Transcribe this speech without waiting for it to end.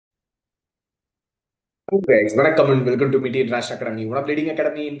Guys, welcome and welcome to Metier Rationale Academy, one of leading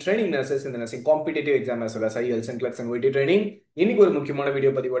academy in training nurses in the nursing competitive exam as well as IELTS and CLEX and OET training. இன்னைக்கு ஒரு முக்கியமான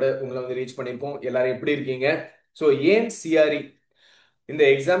video பதிவோட உங்களை வந்து reach பண்ணியிருக்கோம். எல்லாரும் எப்படி இருக்கீங்க? So ஏன் சிஆர்இ இந்த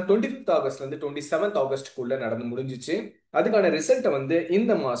எக்ஸாம் 25th ஆகஸ்ட்ல இருந்து 27th ஆகஸ்ட்குள்ள நடந்து முடிஞ்சிச்சு. அதுக்கான ரிசல்ட்டை வந்து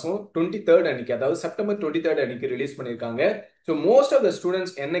இந்த மாசம் 23rd அன்னைக்கு, அதாவது செப்டம்பர் 23rd அன்னைக்கு ரிலீஸ் பண்ணியிருக்காங்க. So most of the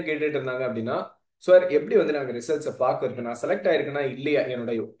students என்ன கேட்டுட்டு இருந்தாங்க அப்படின்னா, சார் எப்படி வந்து நாங்கள் ரிசல்ட்ஸை பார்க்கறது, நான் செலக்ட் ஆயிருக்கேன்னா இல்லையா,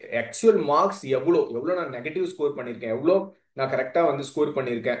 என்னோட ஆக்சுவல் மார்க்ஸ் எவ்வளோ நான் நெகட்டிவ் ஸ்கோர் பண்ணியிருக்கேன், எவ்வளோ நான் கரெக்டாக வந்து ஸ்கோர்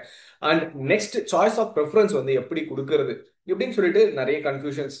பண்ணியிருக்கேன், and next choice of preference வந்து எப்படி கொடுக்கறது இப்படின்னு சொல்லிட்டு நிறைய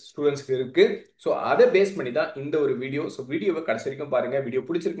கன்ஃபியூஷன்ஸ் ஸ்டூடெண்ட்ஸ்க்கு இருக்கு. ஸோ அதை பேஸ் பண்ணி தான் இந்த ஒரு வீடியோ. ஸோ வீடியோவை கடைசி வரைக்கும் பாருங்க. வீடியோ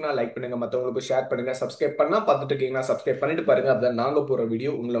பிடிச்சிருக்குன்னா லைக் பண்ணுங்க, மற்றவங்களுக்கு ஷேர் பண்ணுங்க, சப்ஸ்கிரைப் பண்ணா பார்த்துட்டு இருக்கீங்கன்னா சப்ஸ்கிரைப் பண்ணிட்டு பாருங்க. அப்பதான் நாங்க போற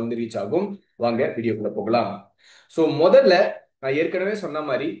வீடியோ உங்களை வந்து ரீச் ஆகும். வாங்க வீடியோக்குள்ள போகலாம். ஸோ முதல்ல நான் ஏற்கனவே சொன்ன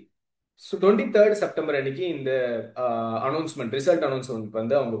மாதிரி 23rd செப்டம்பர் அன்னைக்கு இந்த அனௌன்ஸ்மெண்ட், ரிசல்ட் அனௌன்ஸ்மெண்ட்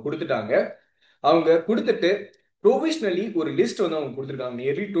வந்து அவங்க கொடுத்துட்டாங்க. அவங்க கொடுத்துட்டு ப்ரொவிஷனலி ஒரு லிஸ்ட் வந்து அவங்க கொடுத்துருக்காங்க.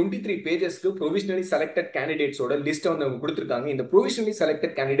 நியர்லி 23 பேஜஸ்க்கு ப்ரொவிஷனலி செலக்டட் கேண்டிடேட்ஸோட லிஸ்ட் வந்து அவங்க கொடுத்துருக்காங்க. இந்த ப்ரொவிஷனலி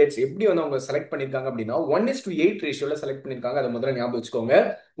செலக்டட் கேண்டிடேட்ஸ் எப்படி வந்து அவங்க செலக்ட் பண்ணிருக்காங்க அப்படின்னா 1:8 ரேஷியோல செலக்ட் பண்ணிருக்காங்க. அதை முதல்ல ஞாபகம் வச்சுக்கோங்க.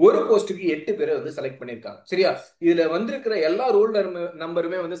 ஒரு போஸ்ட்டுக்கு 8 பேரை வந்து செலக்ட் பண்ணிருக்காங்க. சரியா? இதுல வந்திருக்கிற எல்லா ரோல்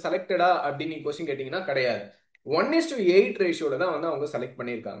நம்பருமே வந்து செலக்டடா அப்படின்னு நீங்க கொஸ்டின் கேட்டீங்கன்னா கிடையாது. 1:8 ரேஷியோல தான் வந்து அவங்க செலக்ட்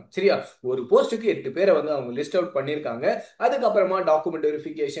பண்ணியிருக்காங்க. சரியா? ஒரு போஸ்ட்டுக்கு 8 பேரை வந்து அவங்க லிஸ்ட் அவுட் பண்ணியிருக்காங்க. அதுக்கப்புறமா டாக்குமெண்ட்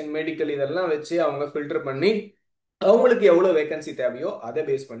வெரிஃபிகேஷன், மெடிக்கல் இதெல்லாம் வச்சு அவங்க ஃபில்டர் பண்ணி அவங்களுக்கு எவ்வளவு வேகன்சி தேவையோ அதை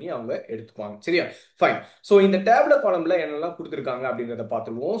பேஸ் பண்ணி அவங்க எடுத்துப்பாங்க. சரியா? ஃபைன். ஸோ இந்த டேப்லெட் காலம்ல என்னெல்லாம் கொடுத்துருக்காங்க அப்படின்றத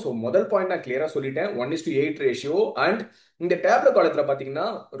பார்த்துருவோம். ஸோ முதல் பாயிண்ட் நான் கிளியரா சொல்லிட்டேன், 1:8 ரேஷியோ. அண்ட் இந்த டேப்லெட் காலத்துல பாத்தீங்கன்னா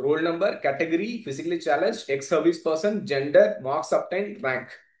roll number, category, physically challenge, ex service person, gender, marks obtained,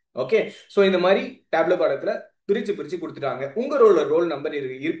 rank. Okay. So இந்த மாதிரி டேப்லெட் காலத்துல பிரிச்சு பிரிச்சு கொடுத்துட்டாங்க. உங்க ரோல் நம்பர்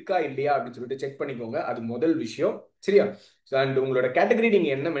இருக்கா இல்லையா அப்படின்னு சொல்லிட்டு செக் பண்ணிக்கோங்க. அது முதல் விஷயம். சரியா? அண்ட் உங்களோட கேட்டகரி நீங்க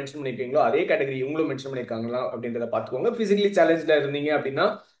என்ன மென்ஷன் பண்ணிருக்கீங்களோ அதே கேட்டகரி இவங்களும் மென்ஷன் பண்ணிருக்காங்களா அப்படின்றத பாத்துக்கோங்க. பிசிக்கலி சேலஞ்ச்ல இருந்தீங்க அப்படின்னா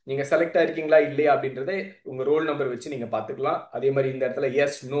நீங்க செலக்ட் ஆயிருக்கீங்களா இல்லையா அப்படின்றத உங்க ரோல் நம்பர் வச்சு நீங்க பாத்துக்கலாம். அதே மாதிரி இந்த இடத்துல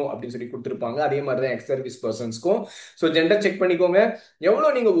எஸ் நோ அப்படின்னு சொல்லி கொடுத்துருப்பாங்க. அதே மாதிரி தான் ex service பர்சன்ஸ்க்கும். So gender check பண்ணிக்கோங்க.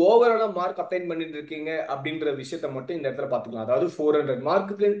 எவ்வளவு நீங்க ஓவராலா மார்க் அப்ளைன் பண்ணிட்டு இருக்கீங்க அப்படின்ற விஷயத்த மட்டும் இந்த இடத்துல பாத்துக்கலாம். அதாவது 400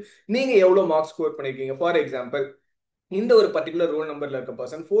 மார்க்குக்கு நீங்க எவ்வளவு மார்க் ஸ்கோர் பண்ணிருக்கீங்க. ஃபார் எக்ஸாம்பிள், இந்த ஒரு பர்டிகுலர் ரோல் நம்பர்ல இருக்க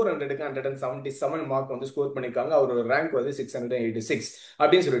பர்சன் 400க்கு 177 மார்க் வந்து ஸ்கோர் பண்ணிருக்காங்க. அவரோட ரேங்க் வந்து 686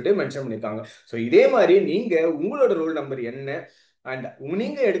 அப்படின்னு சொல்லிட்டு மென்ஷன் பண்ணிருக்காங்க. ஸோ இதே மாதிரி நீங்க உங்களோட ரோல் நம்பர் என்ன அண்ட்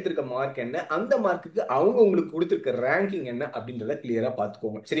நீங்க எடுத்திருக்க மார்க் என்ன, அந்த மார்க்குக்கு அவங்க உங்களுக்கு கொடுத்திருக்க ரேங்கிங் என்ன அப்படின்றத கிளியரா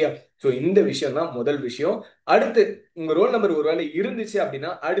பார்த்துக்கோங்க. சரியா? ஸோ இந்த விஷயம் தான் முதல் விஷயம். அடுத்து உங்க ரோல் நம்பர் ஒருவேளை இருந்துச்சு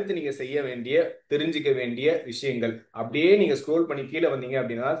அப்படின்னா அடுத்து நீங்க செய்ய வேண்டிய, தெரிஞ்சுக்க வேண்டிய விஷயங்கள் அப்படியே நீங்க ஸ்க்ரோல் பண்ணி கீழே வந்தீங்க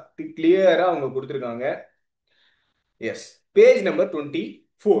அப்படின்னா கிளியரா அவங்க கொடுத்துருக்காங்க. S, page number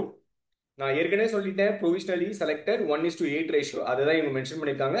 24. நான் ஏற்கனவே சொல்லிட்டேன், ப்ரொவிஷனலி செலக்டட் 1:8 ரேஷியோ. அதுதான் இவங்க மென்ஷன்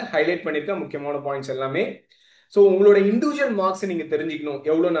பண்ணிருக்காங்க. ஹைலைட் பண்ணிருக்க முக்கியமான பாயிண்ட்ஸ் எல்லாமே. ஸோ உங்களோட இண்டிவிஜுவல் மார்க்ஸ் நீங்க தெரிஞ்சுக்கணும்.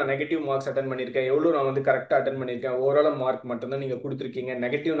 எவ்வளோ நான் நெகட்டிவ் மார்க்ஸ் அட்டன் பண்ணியிருக்கேன், எவ்வளோ நான் வந்து கரெக்டாக அட்டன் பண்ணியிருக்கேன், ஓவரால் மார்க் மட்டும் தான் நீங்க கொடுத்துருக்கீங்க,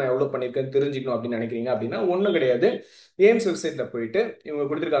 நெகட்டிவ் நான் எவ்வளோ பண்ணியிருக்கேன் தெரிஞ்சுக்கணும் அப்படின்னு நினைக்கிறீங்க அப்படின்னா ஒன்றும் கிடையாது. எய்ம்ஸ் வெப்சைட்ல போயிட்டு இவங்க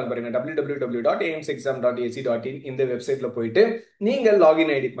கொடுத்துருக்காங்க பாருங்க, www.aimsexam.ac.in. இந்த வெப்சைட்ல போயிட்டு நீங்க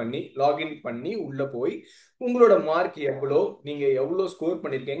லாகின் பண்ணி உள்ள போய் உங்களோட மார்க் எவ்வளோ, நீங்க எவ்வளோ ஸ்கோர்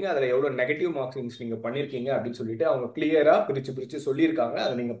பண்ணிருக்கீங்க, அதுல எவ்வளோ நெகட்டிவ் மார்க்ஸ் நீங்க பண்ணிருக்கீங்க அப்படின்னு சொல்லிட்டு அவங்க கிளியரா பிரிச்சு பிரிச்சு சொல்லியிருக்காங்க.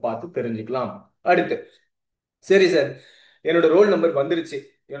 அதை நீங்க பார்த்து தெரிஞ்சுக்கலாம். அடுத்து, சரி சார், என்னோட ரோல் நம்பர் வந்துருச்சு,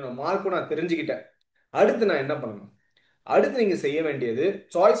 என்னோட மார்க்கும் நான் தெரிஞ்சுக்கிட்டேன், அடுத்து நான் என்ன பண்ணணும்? அடுத்து நீங்க செய்ய வேண்டியது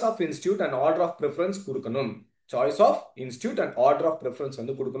choice of institute and order of preference கொடுக்கணும். Choice of institute and order of preference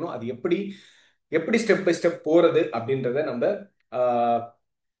வந்து கொடுக்கணும். அது எப்படி எப்படி ஸ்டெப் பை ஸ்டெப் போறது அப்படின்றத நம்ம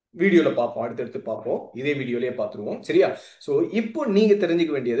வீடியோல பார்ப்போம், அடுத்தடுத்து பார்ப்போம். இதே வீடியோலயே பார்த்துருவோம். சரியா? ஸோ இப்போ நீங்க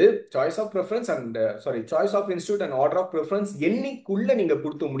தெரிஞ்சுக்க வேண்டியது choice of preference and choice of institute and order of preference என்னைக்குள்ள நீங்க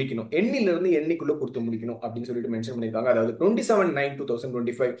கொடுத்து முடிக்கணும், எண்ணிலிருந்து என்னைக்குள்ள கொடுத்து முடிக்கணும் அப்படின்னு சொல்லிட்டு மென்ஷன் பண்ணியிருக்காங்க. அதாவது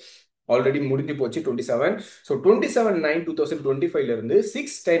 27/9/2025 ஆல்ரெடி முடிஞ்சு போச்சு 27. ஸோ 27/9/2025 இருந்து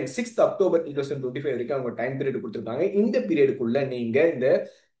 6/10 October 2025 வரைக்கும் அவங்க டைம் பீரியட் கொடுத்துருக்காங்க. இந்த பீரியடுக்குள்ள நீங்க இந்த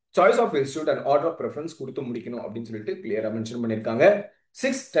choice of institute and order of preference கொடுத்து முடிக்கணும் அப்படின்னு சொல்லிட்டு கிளியரா மென்ஷன் பண்ணியிருக்காங்க.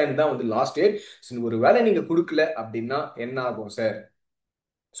 6/10 தான் வந்து லாஸ்ட் டேட். ஒரு வேலை நீங்க கொடுக்கல அப்படின்னா என்ன ஆகும் சார்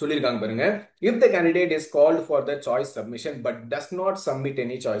சொல்லியிருக்காங்க பாருங்க. if the candidate is called for the choice submission but does not submit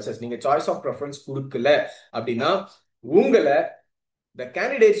any choices, நீங்க சாய்ஸ் ஆஃப் ப்ரிஃபரன்ஸ் கொடுக்கல அப்படின்னா உங்களை the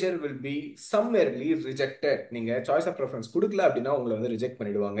candidature will be summarily rejected. நீங்க சாய்ஸ் ஆஃப் ப்ரிஃபரன்ஸ் கொடுக்கல அப்படின்னா உங்களை வந்து ரிஜெக்ட்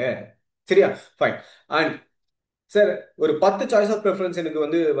பண்ணிடுவாங்க. சரியா? ஃபைன். அண்ட் சார், ஒரு 10 சாய்ஸ் ஆஃப் ப்ரிஃபரன்ஸ் எனக்கு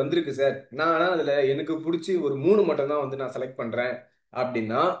வந்து வந்திருக்கு சார், நான் ஆனால் அதில் எனக்கு பிடிச்சி ஒரு 3 மட்டும் தான் வந்து நான் செலக்ட் பண்ணுறேன்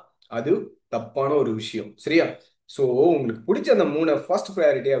அப்படின்னா அது தப்பான ஒரு விஷயம். சரியா? ஸோ உங்களுக்கு பிடிச்ச அந்த 3 ஃபர்ஸ்ட்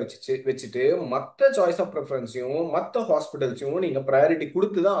ப்ரையாரிட்டியா வச்சுட்டு மற்ற சாய்ஸ் ஆஃப் ப்ரிஃபரன்ஸையும் மற்ற ஹாஸ்பிட்டல்ஸையும் நீங்க ப்ரையாரிட்டி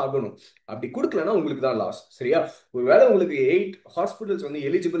கொடுத்து தான் ஆகணும். அப்படி கொடுக்கலன்னா உங்களுக்கு தான் லாஸ். சரியா? ஒருவேளை உங்களுக்கு 8 ஹாஸ்பிட்டல்ஸ் வந்து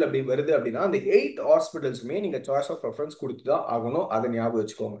எலிஜிபிள் அப்படி வருது அப்படின்னா அந்த 8 ஹாஸ்பிட்டல்ஸுமே நீங்க சாய்ஸ் ஆஃப் ப்ரிஃபரன்ஸ் கொடுத்து தான் ஆகணும். அதை ஞாபகம்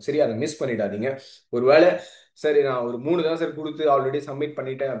வச்சுக்கோங்க. சரியா? அதை மிஸ் பண்ணிடாதீங்க. ஒருவேளை சரி நான் ஒரு 3 தான் சார் கொடுத்து ஆல்ரெடி சப்மிட்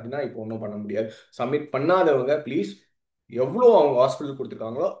பண்ணிட்டேன் அப்படின்னா இப்போ ஒன்றும் பண்ண முடியாது. சப்மிட் பண்ணாதவங்க ப்ளீஸ் எவ்வளோ அவங்க ஹாஸ்பிட்டல்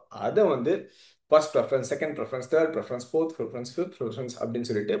கொடுத்துருக்காங்களோ அதை வந்து first preference, second preference, third preference, fourth preference, fifth preference அப்படின்னு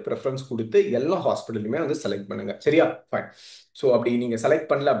சொல்லிட்டு ப்ரெஃபரன்ஸ் கொடுத்து எல்லா ஹாஸ்பிட்டலுமே வந்து செலக்ட் பண்ணுங்க. சரியா? ஃபைன். ஸோ அப்படி நீங்க செலக்ட்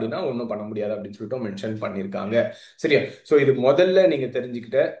பண்ணல அப்படின்னா ஒன்றும் பண்ண முடியாது அப்படின்னு சொல்லிட்டு மென்ஷன் பண்ணியிருக்காங்க. சரியா? ஸோ இது முதல்ல நீங்க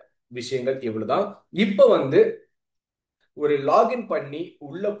தெரிஞ்சுக்கிட்ட விஷயங்கள் இவ்வளவுதான். இப்போ வந்து ஒரு லாகின் பண்ணி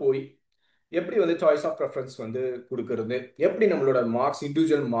உள்ள போய் எப்படி வந்து சாய்ஸ் ஆஃப் ப்ரெஃபரன்ஸ் வந்து கொடுக்கறது, எப்படி நம்மளோட மார்க்ஸ்,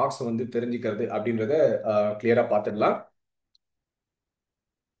 இண்டிவிஜுவல் மார்க்ஸ் வந்து தெரிஞ்சுக்கிறது அப்படின்றத கிளியரா பார்த்துடலாம்.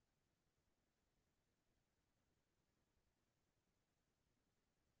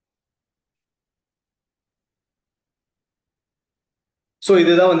 ஸோ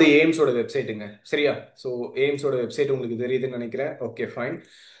இதுதான் வந்து எய்ம்ஸோட வெப்சைட்டுங்க. சரியா? ஸோ எய்ம்ஸோட வெப்சைட் உங்களுக்கு தெரியுதுன்னு நினைக்கிறேன். Okay fine.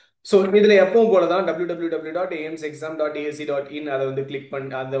 ஸோ இதுல எப்பவும் போல தான் www.aimsexam.ac.in அதை வந்து கிளிக்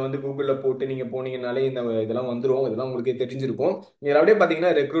பண்ணி அதை வந்து கூகுளில் போட்டு நீங்க போனீங்கனாலே இந்த இதெல்லாம் வந்துடும். இதெல்லாம் உங்களுக்கு தெரிஞ்சிருக்கும். இதில் அப்படியே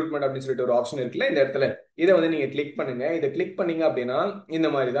பார்த்தீங்கன்னா ரெக்ரூட்மெண்ட் அப்படின்னு சொல்லிட்டு ஒரு ஆப்ஷன் இருக்குல்ல இந்த இடத்துல, இதை வந்து நீங்க கிளிக் பண்ணுங்க. இதை கிளிக் பண்ணீங்க அப்படின்னா இந்த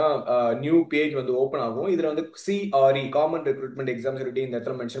மாதிரி தான் நியூ பேஜ் வந்து ஓப்பன் ஆகும். இதுல வந்து CRE காமன் ரெக்ரூட்மெண்ட் எக்ஸாம் சொல்லிட்டு இந்த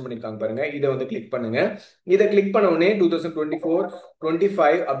இடத்துல மென்ஷன் பண்ணிருக்காங்க பாருங்க. இதை வந்து கிளிக் பண்ணுங்க. இதை கிளிக் பண்ண உடனே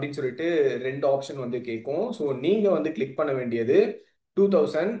 2024-25 அப்படின்னு சொல்லிட்டு 2 ஆப்ஷன் வந்து கேட்கும். ஸோ நீங்க வந்து கிளிக் பண்ண வேண்டியது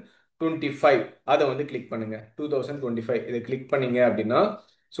 2025 அதை வந்து கிளிக் பண்ணுங்க. 2025 இதை கிளிக் பண்ணீங்க அப்படின்னா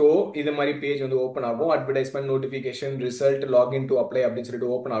ஸோ இது மாதிரி பேஜ் வந்து ஓப்பன் ஆகும். Advertisement, notification, result, login to apply அப்படின்னு சொல்லிட்டு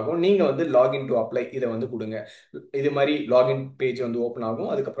ஓப்பன் ஆகும். நீங்க வந்து லாகின் டு அப்ளை இதை வந்து கொடுங்க. இது மாதிரி லாகின் பேஜ் வந்து ஓப்பன்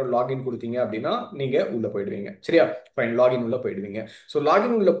ஆகும். அதுக்கப்புறம் லாகின் கொடுத்தீங்க அப்படின்னா நீங்க உள்ள போயிடுவீங்க. சரியா? ஃபைன். லாகின் உள்ள போயிடுவீங்க. ஸோ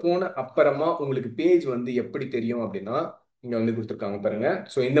லாகின் உள்ள போன அப்புறமா உங்களுக்கு பேஜ் வந்து எப்படி தெரியும் அப்படின்னா இங்க வந்து கொடுத்துருக்காங்க பாருங்க.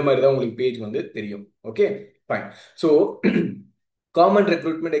 ஸோ இந்த மாதிரி தான் உங்களுக்கு பேஜ் வந்து தெரியும். Okay fine. So common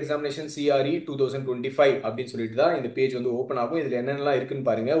recruitment examination CRE 2025 அப்படின்னு சொல்லிட்டு தான் இந்த பேஜ் வந்து ஓப்பன் ஆகும். இதுல என்னென்னலாம் இருக்குன்னு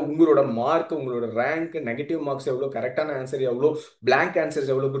பாருங்க. உங்களோட மார்க், உங்களோட ரேங்க், நெகட்டிவ் மார்க்ஸ் எவ்வளோ, கரெக்டான ஆன்சர் எவ்வளோ, பிளாங்க்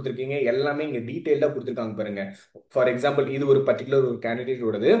ஆன்சர்ஸ் எவ்வளோ கொடுத்துருக்கீங்க, எல்லாமே இங்க டீட்டெயிலாக கொடுத்துருக்காங்க பாருங்க. ஃபார் எக்ஸாம்பிள் இது ஒரு பர்டிகுலர் ஒரு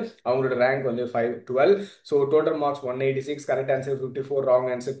கேண்டிடேட்டோடது. அவங்களோட ரேங்க் வந்து 512. So total marks 186, correct answer 54, wrong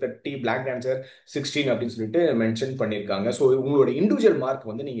answer 30, blank answer 16 அப்படின்னு சொல்லிட்டு மென்ஷன் பண்ணியிருக்காங்க. ஸோ உங்களோட இண்டிவிஜுவல் மார்க்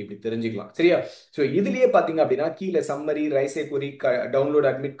வந்து நீங்க இப்படி தெரிஞ்சுக்கலாம். சரியா? ஸோ இதுலயே பாத்தீங்க அப்படின்னா கீழே சம்மரி, ரைஸ் ஏ கொரி, download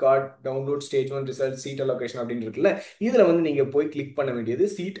admit card, download stage 1 result, seat allocation அப்படின்னு இருக்குல்ல, இதுல வந்து நீங்க போய் கிளிக் பண்ண வேண்டியது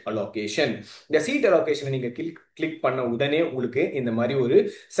சீட் அலோகேஷன். இந்த சீட் அலோகேஷனை நீங்க கிளிக் பண்ண உடனே உங்களுக்கு இந்த மாதிரி ஒரு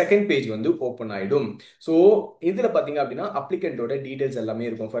செகண்ட் பேஜ் வந்து ஓப்பன் ஆயிடும். ஸோ இதுல பாத்தீங்க அப்படின்னா அப்ளிகண்டோட டீடைல்ஸ் எல்லாமே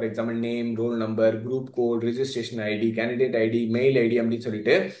இருக்கும். For example name, roll number, group code, registration ID, candidate ID, mail ID அப்படின்னு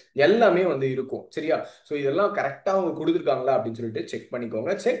சொல்லிட்டு எல்லாமே வந்து இருக்கும். சரியா? ஸோ இதெல்லாம் கரெக்டா அவங்க கொடுத்துருக்காங்களா அப்படின்னு சொல்லிட்டு செக்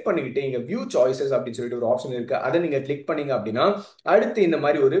பண்ணிக்கோங்க. செக் பண்ணிக்கிட்டு இங்க வியூ சாய்ஸஸ் அப்படின்னு சொல்லிட்டு ஒரு ஆப்ஷன் இருக்கு. அதை நீங்க கிளிக் பண்ணீங்க அப்படின்னா அடுத்து இந்த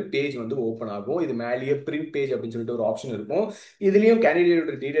மாதிரி ஒரு பேஜ் வந்து ஓப்பன் ஆகும். இது மேலேயே பிரிண்ட் பேஜ் அப்படின்னு சொல்லிட்டு ஒரு ஆப்ஷன் இருக்கும். இதுலயும்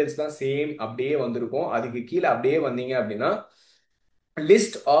கேண்டிடேட்டோட டீடைல்ஸ் தான் சேம் அப்படியே வந்திருக்கும். அதுக்கு கீழே அப்படியே வந்தீங்க அப்படின்னா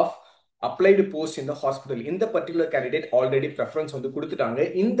லிஸ்ட் ஆஃப் அப்ளைடு போஸ்ட் இந்த ஹாஸ்பிட்டல், இந்த பர்டிகுலர் கேண்டிடேட் ஆல்ரெடி ப்ரெஃபரன்ஸ் வந்து கொடுத்துட்டாங்க.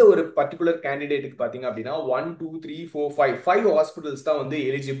 இந்த ஒரு பர்டிகுலர் கேண்டிடேட்டுக்கு பாத்தீங்க அப்படின்னா 1 2 3 4 5 ஹாஸ்பிட்டல்ஸ் தான் வந்து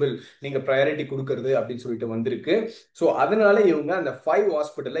எலிஜிபிள் நீங்க ப்ரையாரிட்டி கொடுக்கறது அப்படின்னு சொல்லிட்டு வந்திருக்கு. ஸோ அதனால இவங்க அந்த 5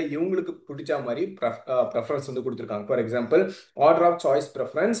 ஹாஸ்பிட்டல்ல இவங்களுக்கு பிடிச்ச மாதிரி ப்ரெஃபரன்ஸ் வந்து கொடுத்துருக்காங்க. For example order of choice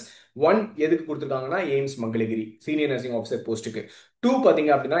preference 1 எதுக்கு கொடுத்துருக்காங்கன்னா AIIMS Mangalagiri senior nursing officer போஸ்ட்டுக்கு. 2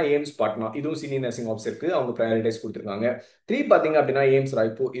 பாத்தீங்க அப்படின்னா எய்ம்ஸ் பாட்னா, இதுவும் சீனியர் நர்சிங் ஆஃபீஸருக்கு அவங்க ப்ரையாரிட்டைஸ் கொடுத்துருக்காங்க. 3 பாத்தீங்க அப்படின்னா எய்ம்ஸ்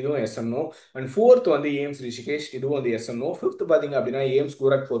ராய்ப்பூர், இதுவும் SNO. அண்ட் 4th வந்து எய்ம்ஸ் ரிஷிகேஷ், இதுவும் வந்து SNO. 5th பாத்தீங்க அப்படின்னா எய்ம்ஸ்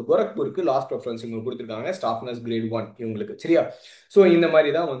கோரக்பூருக்கு லாஸ்ட் ப்ரெஃபரன்ஸ் இவங்க கொடுத்துருக்காங்க. ஸ்டாஃப் நர்ஸ் கிரேட் 1 இவங்களுக்கு. சரியா? ஸோ இந்த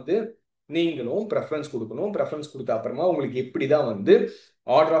மாதிரி தான் வந்து நீங்களும் ப்ரெஃபரன்ஸ் கொடுக்கணும். ப்ரெஃபரன்ஸ் கொடுத்த அப்புறமா உங்களுக்கு எப்படி தான் வந்து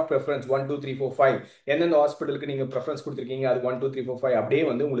ஆர்டர் ஆஃப் ப்ரெஃபரன்ஸ் 1 2 3 4 5 எந்தெந்த ஹாஸ்பிட்டலுக்கு நீங்க ப்ரெஃபரன்ஸ் கொடுத்துருக்கீங்க அது 1 2 3 4 5 அப்படியே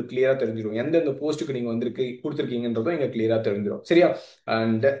வந்து உங்களுக்கு கிளியரா தெரிஞ்சிடும். எந்தெந்த போஸ்ட்டுக்கு நீங்க வந்து கொடுத்துருக்கீங்கன்றதும் இங்க கிளியரா தெரிஞ்சிடும். சரியா?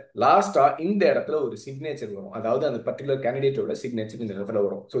 அண்ட் லாஸ்டா இந்த இடத்துல ஒரு சிக்னேச்சர் வரும். அதாவது அந்த பர்டிகுலர் கேண்டிடேட்டோட சிக்னேச்சர் இந்த இடத்துல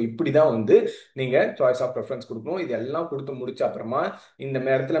வரும். ஸோ இப்படிதான் வந்து நீங்க சாய்ஸ் ஆஃப் ப்ரெஃபரன்ஸ் கொடுக்கணும். இது எல்லாம் கொடுத்து முடிச்ச அப்புறமா இந்த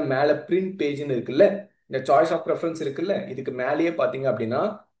நேரத்துல மேல பிரிண்ட் பேஜ்னு இருக்குல்ல, இந்த சாய்ஸ் ஆஃப் ப்ரெஃபரன்ஸ் இருக்குல்ல, இதுக்கு மேலேயே பாத்தீங்க அப்படின்னா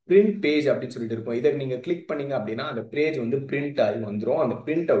பிரிண்ட் பேஜ் அப்படின்னு சொல்லிட்டு இருக்கும். இதை நீங்க கிளிக் பண்ணீங்க அப்படின்னா அந்த பேஜ் வந்து பிரிண்ட் ஆகி வந்துடும். அந்த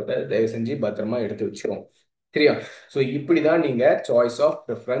பிரிண்ட் அவுட்டை தயவு செஞ்சு பத்திரமா எடுத்து வச்சிரும். சரியா? ஸோ இப்படிதான் நீங்க சாய்ஸ் ஆஃப்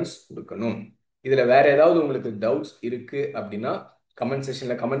ப்ரெஃபரன்ஸ் கொடுக்கணும். இதுல வேற ஏதாவது உங்களுக்கு டவுட்ஸ் இருக்கு அப்படின்னா கமெண்ட்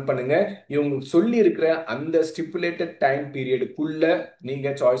செக்ஷன்ல கமெண்ட் பண்ணுங்க. இவங்க சொல்லி இருக்கிற அந்த ஸ்டிப்புலேட்டட் டைம் பீரியடுக்குள்ள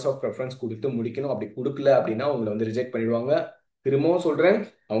நீங்க சாய்ஸ் ஆஃப் ப்ரெஃபரன்ஸ் கொடுத்து முடிக்கணும். அப்படி கொடுக்கல அப்படின்னா உங்களை வந்து ரிஜெக்ட் பண்ணிடுவாங்க. திரும்பவும் சொல்றேன்,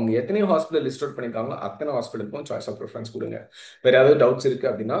 அவங்க எத்தனை ஹாஸ்பிட்டல் லிஸ்ட் அவுட் பண்ணிருக்காங்களோ அத்தனை ஹாஸ்பிட்டலுக்கும் சாய்ஸ் ஆஃப் ப்ரிஃபரன்ஸ் கொடுங்க. வேற ஏதாவது டவுட்ஸ் இருக்கு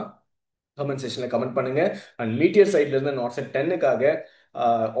அப்படின்னா கமெண்ட் செக்ஷன்ல கமெண்ட் பண்ணுங்க. அண்ட் மீட்டியர் சைட்ல இருந்து not set 10க்காக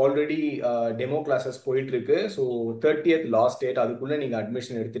already demo classes போயிட்டு இருக்கு. ஸோ 30th லாஸ்ட் டேட், அதுக்குள்ள நீங்க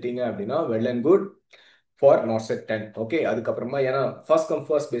அட்மிஷன் எடுத்துட்டீங்க அப்படின்னா well and good for not set 10. Okay, அதுக்கப்புறமா ஏன்னா ஃபர்ஸ்ட் கம்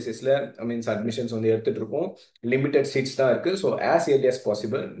ஃபர்ஸ்ட் பேசிஸ்ல மீன்ஸ் அட்மிஷன்ஸ் வந்து எடுத்துட்டு இருக்கோம். லிமிடெட் சீட்ஸ் தான் இருக்கு. So as early as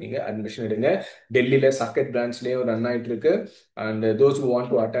possible நீங்க அட்மிஷன் எடுங்க. டெல்லியில சக்கெட் பிரான்ச்லயும் ரன் ஆயிட்டு இருக்கு. And those who want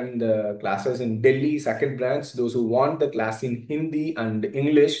to attend the classes in Delhi Saket branch, those who want the class in Hindi and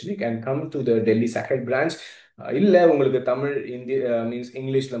English, they can come to the Delhi Saket branch. இல்ல உங்களுக்கு Tamil Hindi means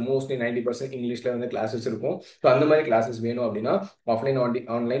இங்கிலீஷ்ல mostly 90% இங்கிலீஷ்ல வந்து classes இருக்கும். So அந்த மாதிரி classes வேணும் அப்படின்னா ஆஃப்லைன்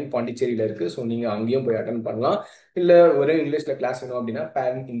ஆன்லைன் பாண்டிச்சேரியில இருக்கு. ஸோ நீங்க அங்கேயும் போய் அட்டன் பண்ணலாம். இல்ல ஒரே இங்கிலீஷ்ல கிளாஸ் வேணும் அப்படின்னா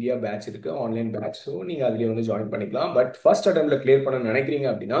பேன் இந்தியா பேட்ச் இருக்கு, ஆன்லைன் பேட்ச். ஸோ நீங்க அதுலயே வந்து ஜாயின் பண்ணிக்கலாம். பட் ஃபர்ஸ்ட் அட்டெம்ப்ட்ல கிளியர் பண்ண நினைக்கிறீங்க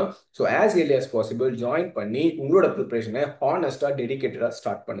அப்படின்னா so as early as possible join பண்ணி உங்களோட ப்ரிப்பரேஷனை ஹானஸ்டா டெடிகேட்டடா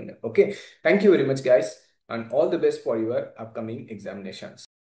ஸ்டார்ட் பண்ணுங்க. Okay, thank you very much guys and all the best for your upcoming examinations.